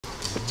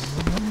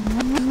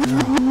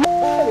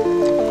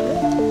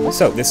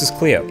So this is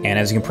Cleo, and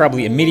as you can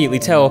probably immediately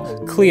tell,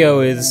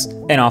 Cleo is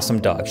an awesome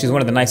dog. She's one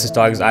of the nicest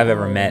dogs I've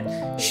ever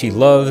met. She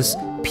loves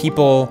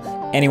people,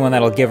 anyone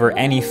that'll give her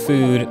any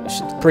food.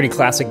 She's pretty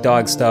classic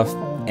dog stuff,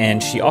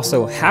 and she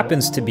also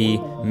happens to be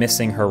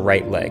missing her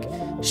right leg.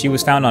 She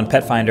was found on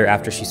Pet Finder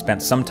after she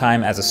spent some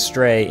time as a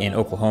stray in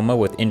Oklahoma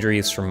with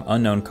injuries from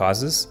unknown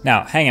causes.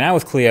 Now, hanging out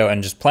with Cleo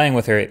and just playing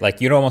with her,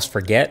 like, you'd almost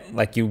forget,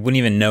 like, you wouldn't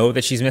even know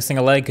that she's missing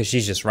a leg because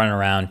she's just running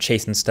around,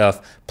 chasing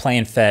stuff,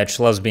 playing fetch,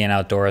 loves being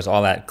outdoors,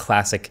 all that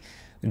classic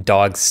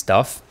dog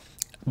stuff.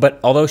 But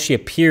although she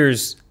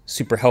appears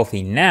super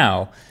healthy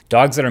now,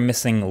 dogs that are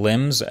missing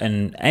limbs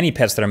and any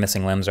pets that are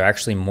missing limbs are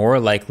actually more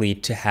likely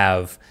to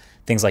have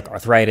things like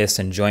arthritis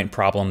and joint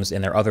problems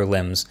in their other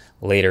limbs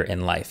later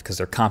in life because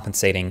they're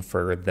compensating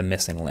for the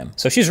missing limb.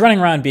 So she's running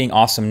around being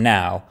awesome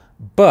now,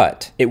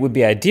 but it would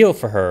be ideal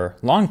for her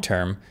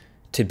long-term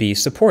to be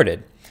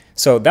supported.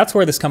 So that's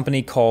where this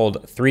company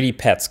called 3D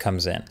Pets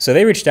comes in. So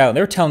they reached out and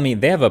they were telling me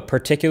they have a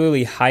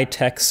particularly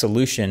high-tech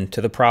solution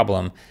to the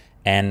problem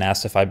and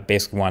asked if I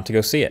basically wanted to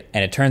go see it.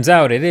 And it turns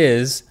out it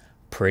is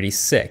pretty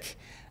sick.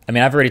 I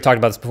mean, I've already talked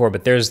about this before,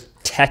 but there's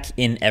tech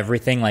in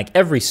everything. Like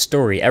every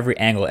story, every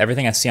angle,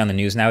 everything I see on the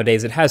news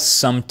nowadays, it has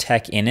some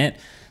tech in it.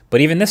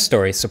 But even this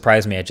story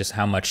surprised me at just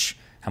how much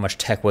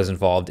tech was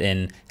involved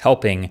in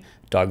helping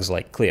dogs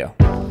like Cleo.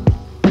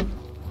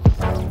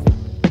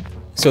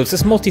 So it's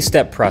this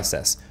multi-step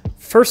process.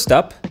 First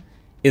up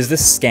is the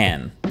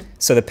scan.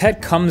 So the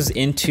pet comes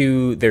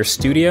into their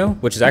studio,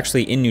 which is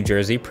actually in New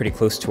Jersey, pretty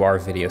close to our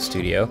video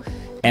studio,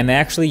 and they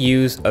actually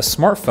use a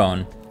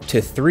smartphone to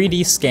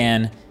 3D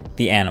scan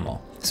the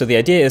animal. So the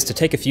idea is to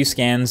take a few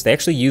scans. They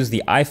actually use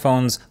the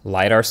iPhone's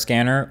LiDAR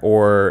scanner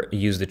or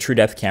use the True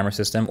Depth camera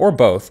system or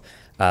both.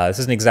 This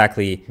isn't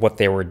exactly what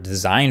they were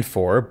designed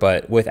for,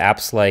 but with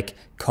apps like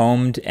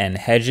Combed and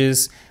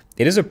Hedges,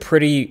 it is a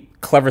pretty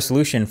clever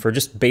solution for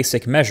just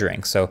basic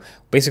measuring. So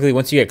basically,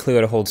 once you get Cleo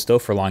to hold still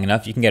for long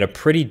enough, you can get a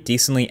pretty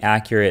decently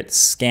accurate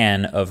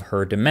scan of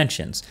her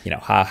dimensions. You know,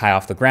 how high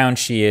off the ground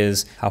she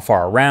is, how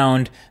far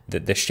around,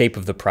 the shape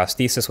of the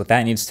prosthesis, what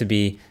that needs to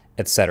be,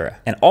 etc.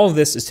 And all of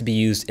this is to be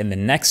used in the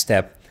next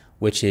step,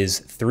 which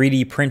is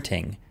 3D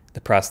printing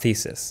the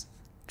prosthesis,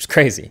 which is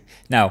crazy.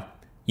 Now,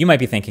 you might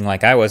be thinking,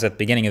 like I was at the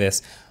beginning of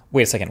this,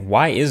 wait a second,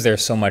 why is there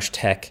so much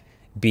tech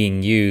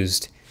being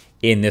used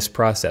in this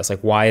process?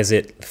 Like, why is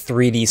it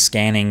 3D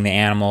scanning the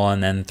animal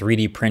and then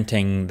 3D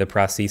printing the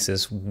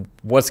prosthesis?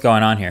 What's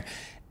going on here?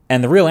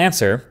 And the real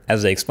answer,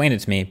 as they explained it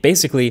to me,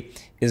 basically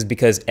is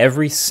because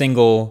every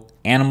single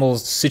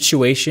animal's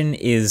situation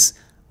is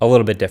a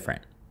little bit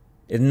different.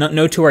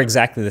 No two are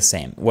exactly the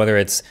same, whether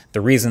it's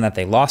the reason that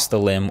they lost the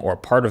limb or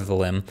part of the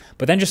limb,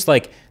 but then just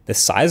like the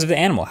size of the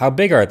animal, how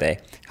big are they?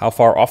 How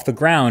far off the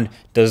ground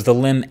does the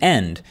limb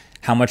end?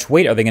 How much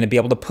weight are they going to be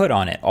able to put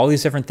on it? All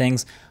these different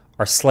things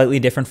are slightly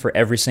different for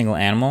every single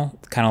animal,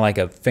 kind of like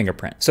a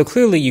fingerprint. So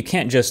clearly you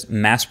can't just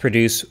mass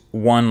produce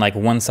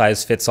one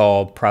size fits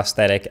all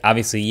prosthetic.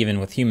 Obviously, even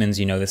with humans,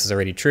 you know this is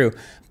already true.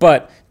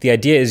 But the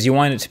idea is you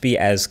want it to be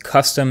as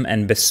custom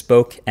and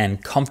bespoke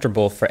and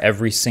comfortable for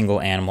every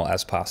single animal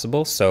as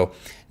possible. So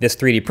this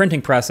 3D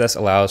printing process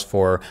allows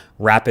for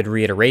rapid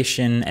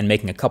reiteration and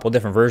making a couple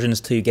different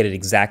versions till you get it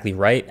exactly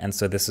right. And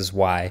so this is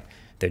why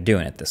they're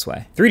doing it this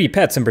way. 3D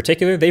Pets in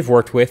particular, they've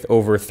worked with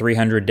over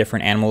 300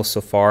 different animals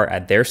so far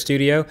at their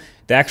studio.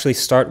 They actually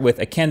start with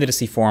a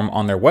candidacy form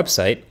on their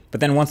website, but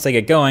then once they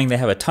get going, they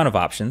have a ton of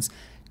options.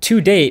 To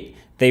date,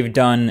 they've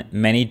done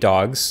many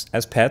dogs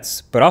as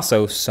pets, but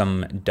also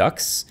some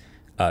ducks,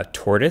 a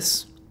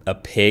tortoise, a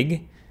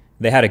pig.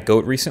 They had a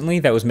goat recently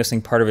that was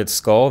missing part of its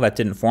skull that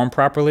didn't form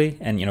properly,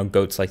 and you know,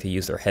 goats like to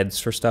use their heads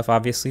for stuff,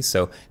 obviously,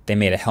 so they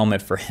made a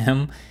helmet for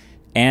him.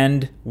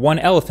 And one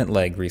elephant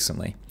leg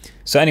recently.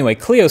 So anyway,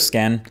 Cleo's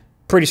scan,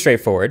 pretty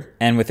straightforward,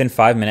 and within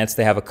 5 minutes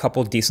they have a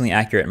couple decently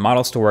accurate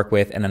models to work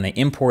with, and then they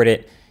import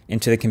it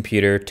into the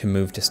computer to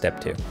move to step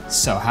 2.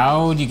 So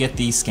how do you get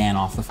the scan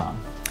off the phone?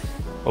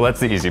 Well, that's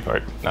the easy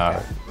part.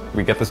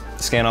 We get the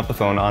scan off the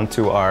phone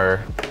onto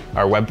our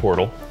web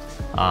portal,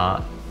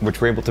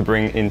 which we're able to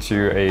bring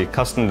into a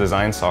custom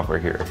design software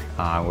here,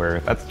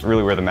 where that's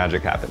really where the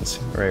magic happens,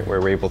 right?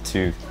 Where we're able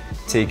to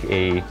take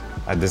a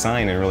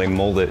design and really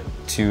mold it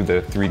to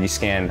the 3D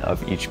scan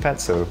of each pet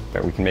so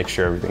that we can make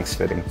sure everything's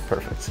fitting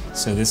perfect.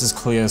 So this is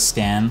Cleo's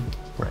scan,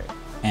 right?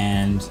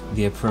 And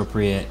the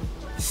appropriate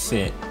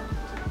fit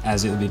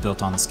as it would be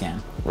built on the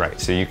scan. Right,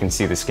 so you can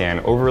see the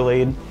scan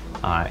overlaid,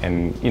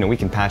 and you know, we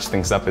can patch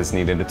things up as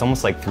needed. It's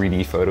almost like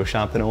 3D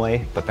Photoshop in a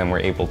way, but then we're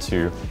able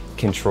to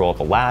control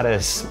the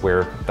lattice,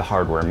 where the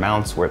hardware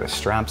mounts, where the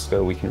straps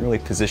go. We can really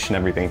position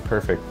everything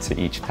perfect to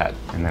each pet.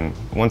 And then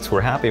once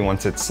we're happy,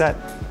 once it's set,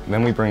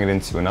 then we bring it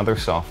into another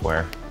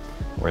software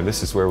where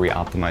this is where we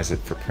optimize it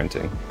for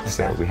printing. Okay.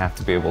 So we have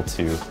to be able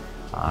to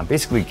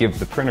basically give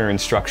the printer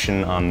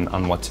instruction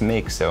on what to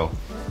make. So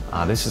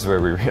this is where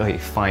we really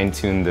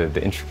fine-tune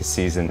the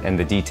intricacies and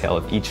the detail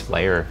of each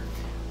layer.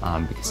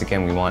 Because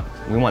again,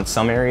 we want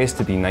some areas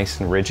to be nice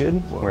and rigid,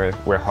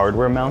 where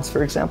hardware mounts,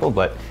 for example,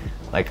 but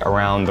like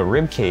around the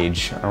rib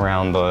cage,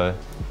 around the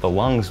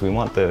lungs, we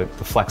want the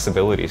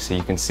flexibility, so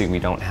you can see we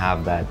don't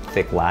have that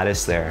thick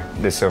lattice there.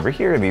 This over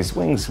here, these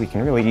wings, we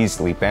can really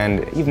easily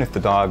bend. Even if the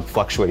dog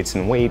fluctuates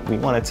in weight, we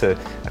want it to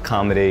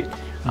accommodate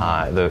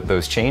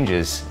those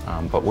changes.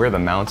 But where the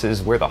mount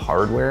is, where the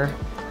hardware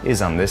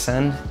is on this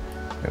end,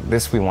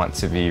 this we want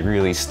to be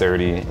really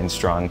sturdy and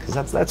strong,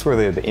 because that's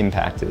where the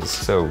impact is.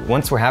 So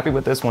once we're happy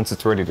with this, once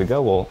it's ready to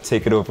go, we'll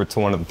take it over to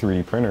one of the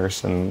 3D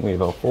printers, and we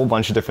have a whole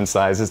bunch of different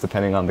sizes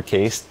depending on the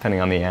case, depending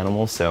on the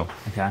animal. So,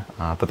 okay.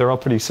 But they're all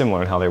pretty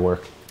similar in how they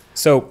work.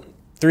 So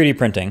 3D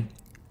printing,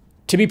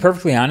 to be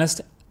perfectly honest,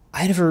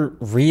 I never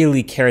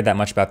really cared that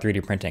much about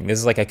 3D printing. This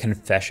is like a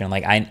confession.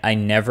 Like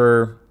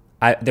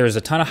there was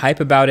a ton of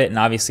hype about it, and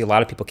obviously a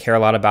lot of people care a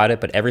lot about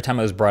it, but every time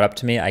it was brought up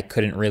to me, I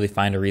couldn't really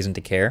find a reason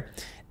to care.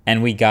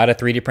 And we got a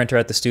 3D printer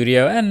at the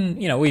studio, and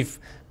you know, we've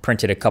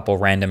printed a couple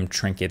random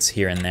trinkets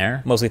here and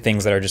there, mostly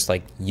things that are just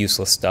like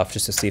useless stuff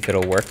just to see if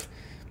it'll work.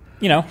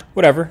 You know,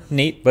 whatever,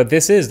 neat. But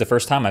this is the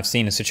first time I've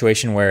seen a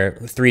situation where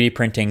 3D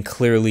printing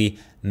clearly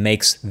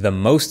makes the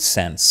most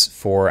sense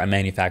for a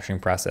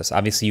manufacturing process.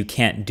 Obviously, you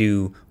can't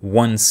do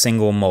one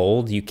single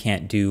mold, you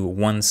can't do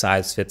one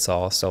size fits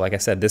all. So like I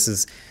said,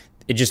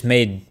 it just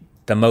made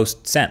the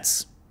most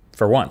sense.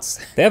 For once.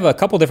 They have a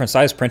couple different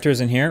size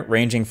printers in here,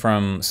 ranging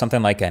from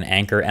something like an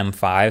Anker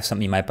M5,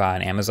 something you might buy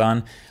on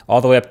Amazon, all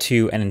the way up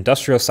to an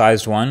industrial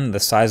sized one, the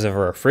size of a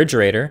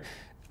refrigerator,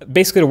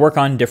 basically to work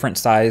on different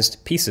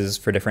sized pieces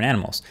for different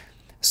animals.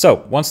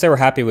 So once they were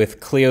happy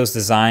with Cleo's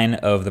design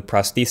of the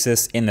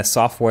prosthesis in the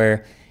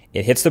software,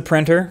 it hits the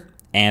printer,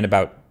 and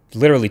about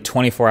literally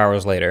 24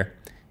 hours later,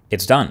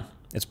 it's done.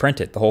 It's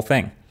printed, the whole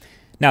thing.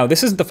 Now,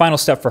 this isn't the final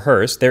step for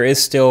hers. There is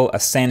still a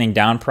sanding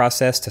down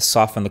process to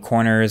soften the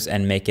corners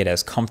and make it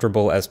as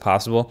comfortable as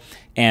possible.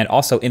 And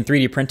also in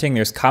 3D printing,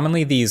 there's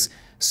commonly these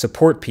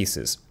support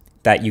pieces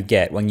that you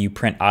get when you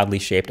print oddly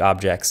shaped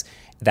objects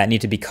that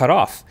need to be cut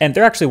off. And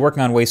they're actually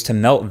working on ways to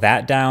melt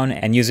that down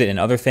and use it in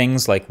other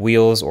things like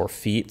wheels or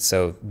feet,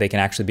 so they can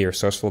actually be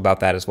resourceful about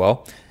that as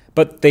well.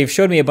 But they've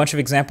showed me a bunch of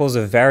examples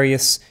of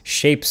various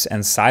shapes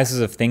and sizes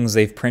of things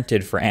they've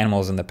printed for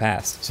animals in the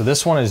past. So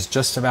this one is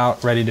just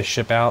about ready to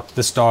ship out.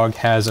 This dog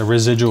has a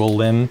residual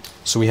limb,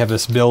 so we have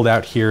this build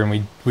out here,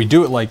 and we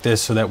do it like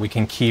this so that we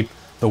can keep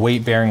the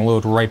weight-bearing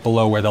load right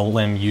below where the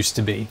limb used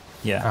to be.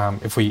 Yeah.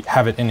 If we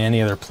have it in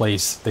any other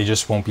place, they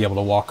just won't be able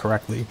to walk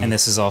correctly. And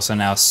this is also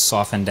now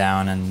softened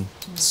down, and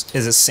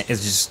is it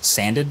just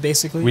sanded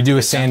basically? We do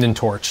a sand and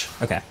torch.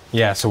 Okay.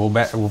 Yeah, so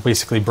we'll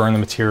basically burn the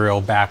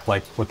material back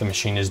like what the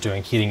machine is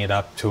doing, heating it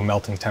up to a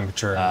melting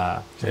temperature.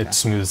 Okay. It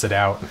smooths it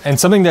out. And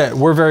something that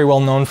we're very well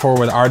known for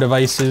with our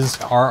devices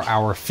are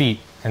our feet.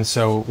 And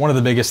so one of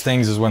the biggest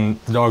things is when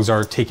the dogs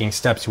are taking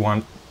steps, you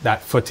want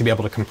that foot to be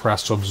able to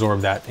compress to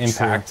absorb that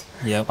impact.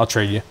 Yep. I'll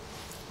trade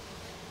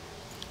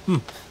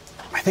you.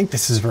 I think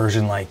this is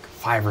version like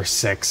 5 or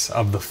 6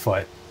 of the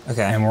foot.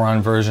 Okay. And we're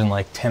on version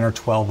like 10 or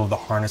 12 of the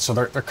harness. So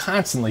they're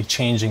constantly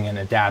changing and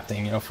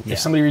adapting. You know, if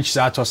somebody reaches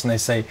out to us and they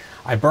say,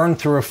 I burned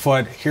through a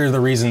foot, here are the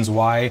reasons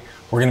why,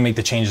 we're gonna make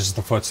the changes to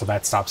the foot so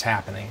that stops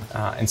happening.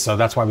 And so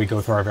that's why we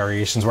go through our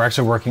variations. We're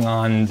actually working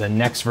on the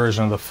next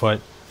version of the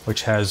foot,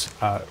 which has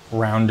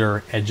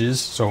rounder edges,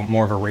 so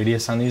more of a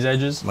radius on these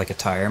edges. Like a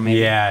tire,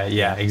 maybe?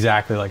 Yeah,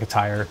 exactly like a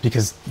tire,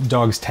 because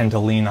dogs tend to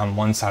lean on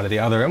one side or the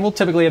other, and we'll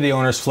typically have the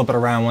owners flip it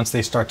around once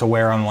they start to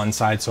wear on one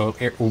side so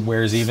it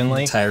wears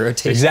evenly. Tire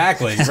rotation.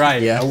 Exactly,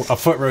 right, Yeah. a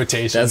foot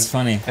rotation. That's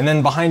funny. And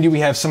then behind you we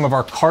have some of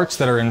our carts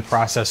that are in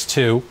process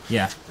too.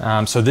 Yeah.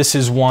 So this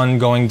is one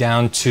going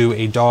down to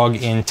a dog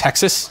in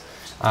Texas.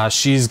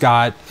 She's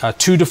got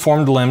 2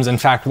 deformed limbs. In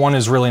fact, one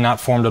is really not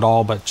formed at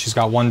all, but she's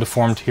got one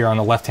deformed here on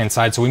the left-hand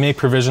side. So we make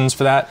provisions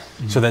for that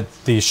so that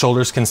the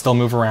shoulders can still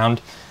move around.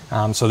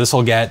 So this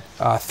will get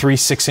 3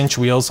 6-inch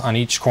wheels on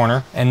each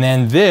corner. And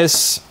then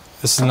this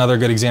is another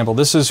good example.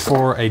 This is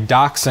for a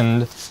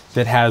dachshund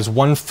that has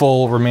 1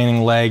 full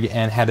remaining leg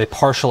and had a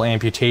partial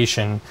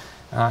amputation.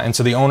 And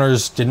so the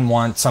owners didn't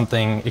want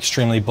something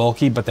extremely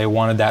bulky, but they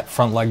wanted that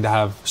front leg to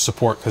have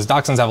support because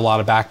dachshunds have a lot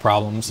of back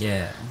problems.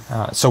 Yeah.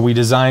 So we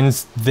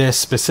designed this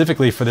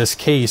specifically for this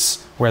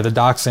case where the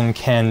dachshund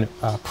can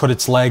put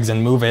its legs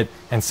and move it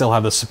and still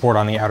have the support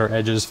on the outer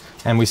edges.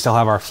 And we still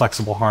have our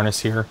flexible harness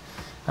here.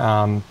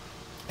 And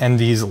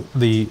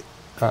the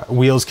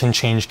wheels can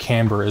change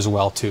camber as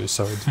well too.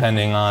 So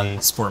depending on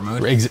sport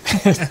mode.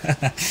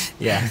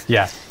 Yeah.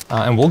 Yeah.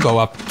 And we'll go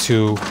up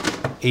to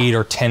 8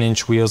 or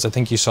 10-inch wheels. I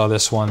think you saw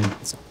this one.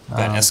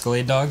 Got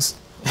Escalade dogs?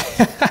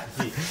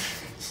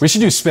 We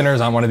should do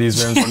spinners on one of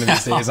these rims one of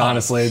these days,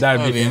 honestly. That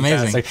would be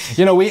fantastic. Amazing.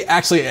 You know, we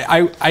actually,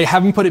 I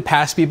haven't put it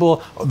past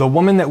people. The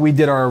woman that we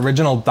did our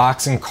original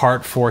dachshund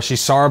cart for, she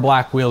saw our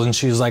black wheels and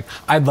she was like,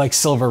 I'd like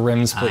silver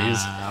rims, please.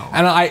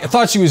 And I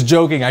thought she was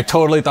joking. I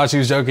totally thought she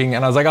was joking.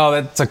 And I was like, oh,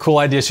 that's a cool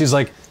idea. She's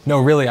like, no,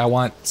 really, I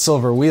want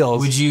silver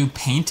wheels. Would you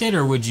paint it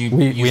or would you?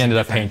 We ended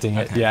up painting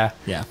it, yeah.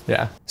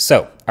 Yeah.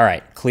 So, all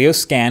right,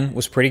 Cleo's scan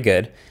was pretty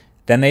good.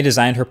 Then they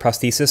designed her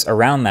prosthesis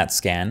around that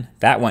scan.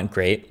 That went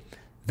great.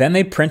 Then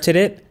they printed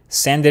it,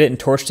 sanded it and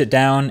torched it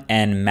down,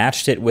 and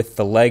matched it with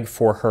the leg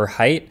for her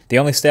height. The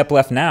only step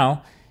left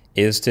now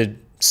is to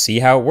see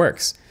how it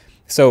works.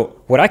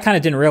 So what I kind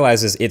of didn't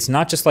realize is it's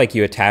not just like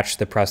you attach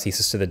the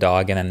prosthesis to the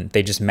dog and then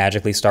they just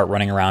magically start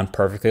running around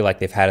perfectly like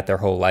they've had it their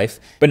whole life.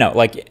 But no,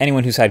 like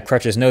anyone who's had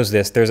crutches knows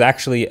this, there's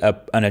actually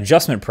an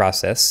adjustment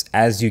process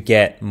as you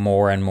get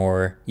more and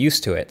more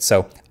used to it.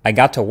 So I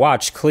got to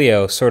watch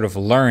Cleo sort of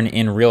learn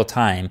in real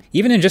time,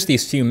 even in just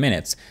these few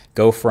minutes,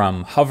 go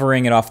from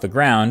hovering it off the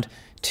ground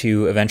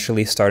to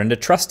eventually starting to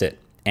trust it.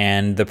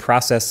 And the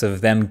process of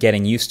them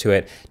getting used to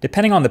it,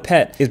 depending on the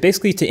pet, is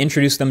basically to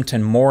introduce them to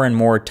more and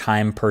more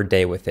time per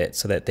day with it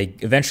so that they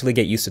eventually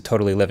get used to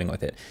totally living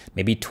with it.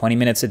 Maybe 20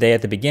 minutes a day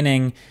at the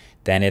beginning,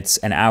 then it's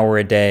an hour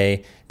a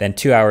day, then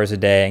 2 hours a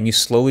day, and you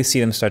slowly see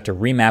them start to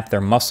remap their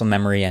muscle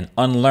memory and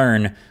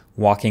unlearn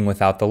walking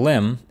without the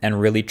limb and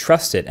really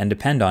trust it and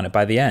depend on it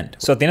by the end.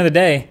 So at the end of the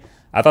day,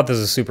 I thought this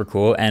was super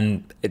cool,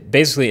 and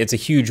basically it's a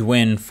huge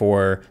win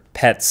for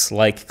pets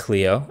like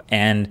Cleo,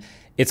 and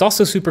it's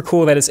also super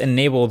cool that it's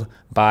enabled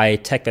by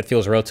tech that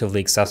feels relatively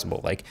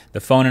accessible, like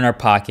the phone in our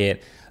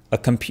pocket, a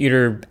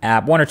computer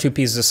app, 1 or 2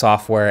 pieces of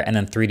software, and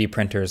then 3D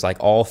printers, like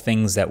all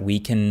things that we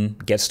can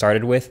get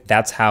started with.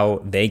 That's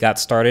how they got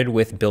started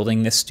with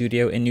building this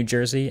studio in New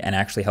Jersey and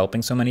actually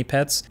helping so many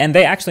pets. And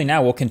they actually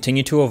now will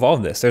continue to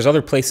evolve this. There's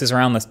other places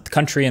around the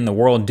country and the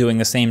world doing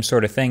the same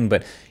sort of thing,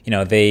 but you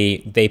know,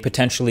 they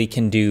potentially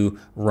can do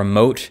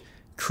remote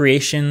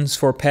creations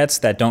for pets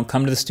that don't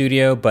come to the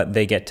studio, but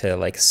they get to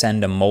like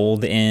send a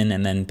mold in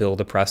and then build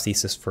a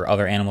prosthesis for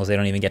other animals they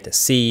don't even get to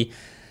see.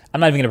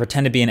 I'm not even gonna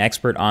pretend to be an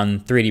expert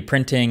on 3D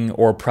printing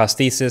or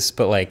prosthesis,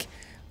 but like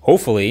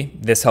hopefully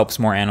this helps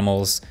more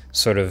animals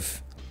sort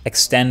of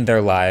extend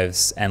their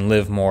lives and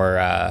live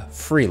more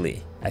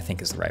freely, I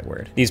think is the right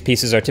word. These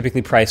pieces are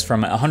typically priced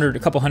from a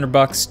couple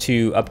 $100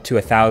 to up to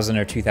 $1,000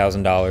 or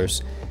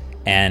 $2,000,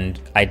 and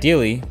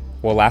ideally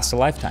will last a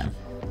lifetime,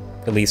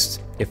 at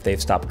least if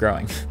they've stopped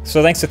growing.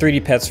 So thanks to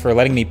 3D Pets for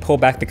letting me pull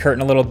back the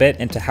curtain a little bit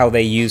into how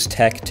they use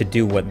tech to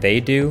do what they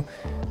do.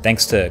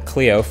 Thanks to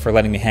Cleo for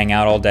letting me hang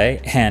out all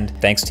day, and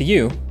thanks to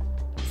you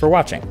for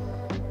watching.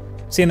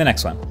 See you in the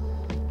next one.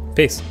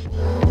 Peace.